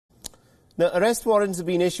Now, arrest warrants have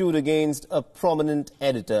been issued against a prominent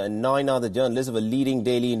editor and 9 other journalists of a leading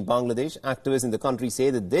daily in Bangladesh. Activists in the country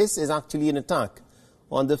say that this is actually an attack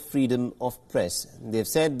on the freedom of press. They've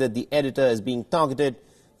said that the editor is being targeted.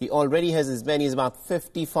 He already has as many as about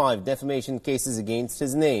 55 defamation cases against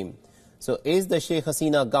his name. So is the Sheikh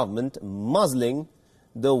Hasina government muzzling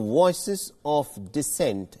the voices of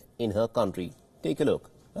dissent in her country? Take a look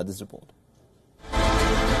at this report.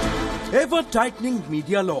 Ever-tightening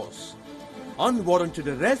media laws, unwarranted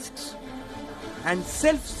arrests and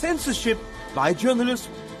self-censorship by journalists,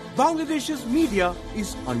 Bangladesh's media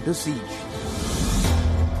is under siege.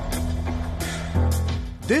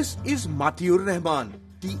 This is Matiur Rahman,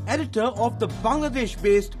 the editor of the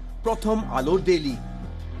Bangladesh-based Pratham Alo Daily,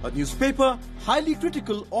 a newspaper highly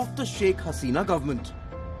critical of the Sheikh Hasina government.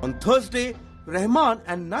 On Thursday, Rahman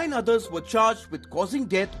and 9 others were charged with causing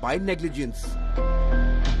death by negligence.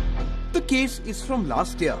 The case is from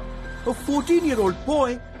last year. A 14-year-old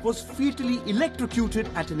boy was fatally electrocuted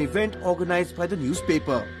at an event organized by the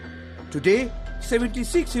newspaper. Today,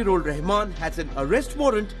 76-year-old Rahman has an arrest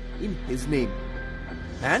warrant in his name.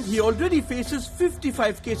 And he already faces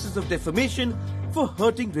 55 cases of defamation for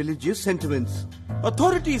hurting religious sentiments.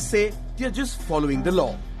 Authorities say they are just following the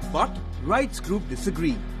law, but rights groups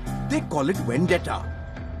disagree. They call it vendetta.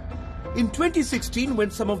 In 2016,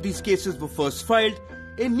 when some of these cases were first filed,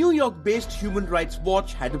 a New York-based Human Rights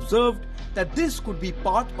Watch had observed that this could be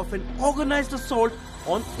part of an organized assault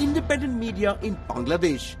on independent media in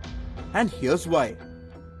Bangladesh. And here's why.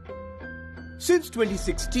 Since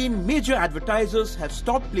 2016, major advertisers have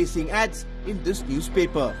stopped placing ads in this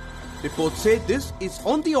newspaper. Reports say this is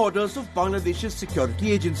on the orders of Bangladesh's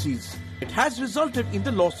security agencies. It has resulted in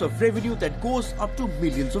the loss of revenue that goes up to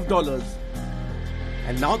millions of dollars.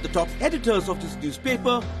 And now the top editors of this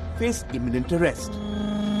newspaper face imminent arrest.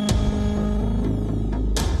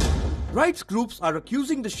 Rights groups are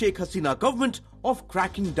accusing the Sheikh Hasina government of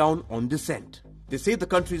cracking down on dissent. They say the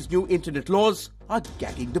country's new internet laws are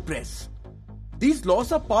gagging the press. These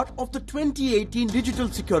laws are part of the 2018 Digital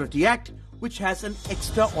Security Act, which has an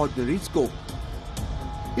extraordinary scope.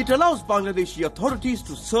 It allows Bangladeshi authorities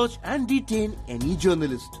to search and detain any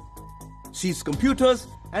journalist, seize computers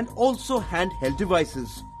and also handheld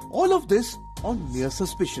devices. All of this on mere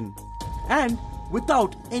suspicion and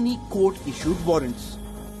without any court-issued warrants.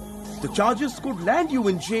 The charges could land you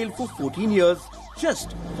in jail for 14 years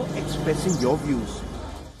just for expressing your views.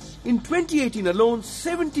 In 2018 alone,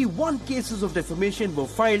 71 cases of defamation were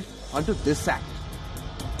filed under this act.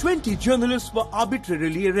 20 journalists were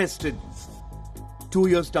arbitrarily arrested. 2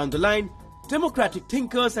 years down the line, democratic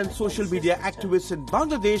thinkers and social media activists in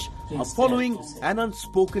Bangladesh are following an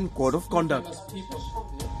unspoken code of conduct.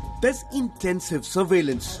 There's intensive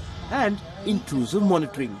surveillance and intrusive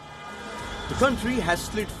monitoring. The country has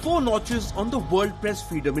slid 4 notches on the World Press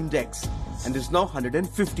Freedom Index and is now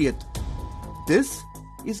 150th. This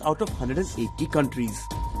is out of 180 countries.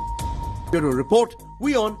 Bureau Report,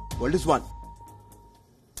 WION, World is One.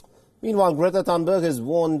 Meanwhile, Greta Thunberg has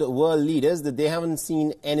warned world leaders that they haven't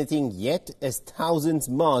seen anything yet as thousands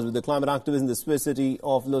march with the climate activists in the Swiss city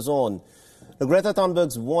of Lausanne. Greta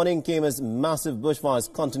Thunberg's warning came as massive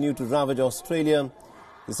bushfires continue to ravage Australia.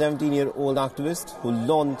 The 17-year-old activist who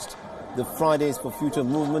launched the Fridays for Future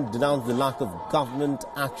movement denounced the lack of government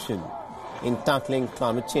action in tackling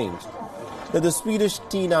climate change. Now, the Swedish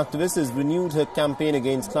teen activist has renewed her campaign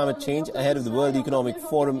against climate change ahead of the World Economic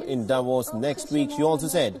Forum in Davos next week. She also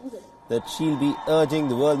said that she'll be urging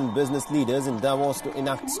the world and business leaders in Davos to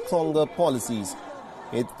enact stronger policies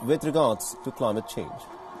with regards to climate change.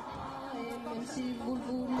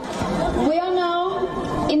 We are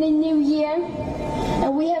now in a new year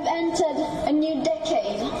and we have entered a new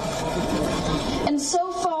decade. And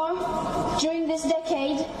so far, during this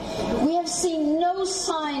decade, we have seen no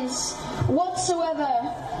signs whatsoever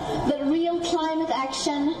that real climate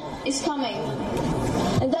action is coming.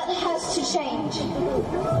 And that has to change.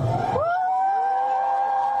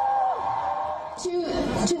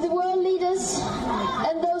 To the world leaders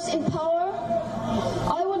and those in power,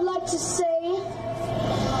 I would like to say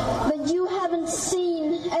that you haven't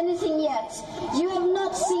seen anything yet. You have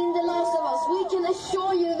not seen the last of us. We can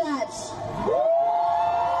assure you that.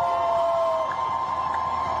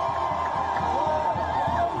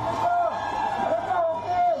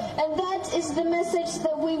 And that is the message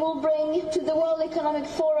that we will bring to the World Economic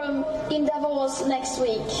Forum in Davos next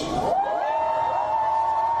week.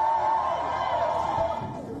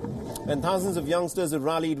 And thousands of youngsters who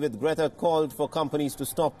rallied with Greta called for companies to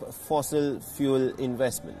stop fossil fuel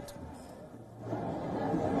investment.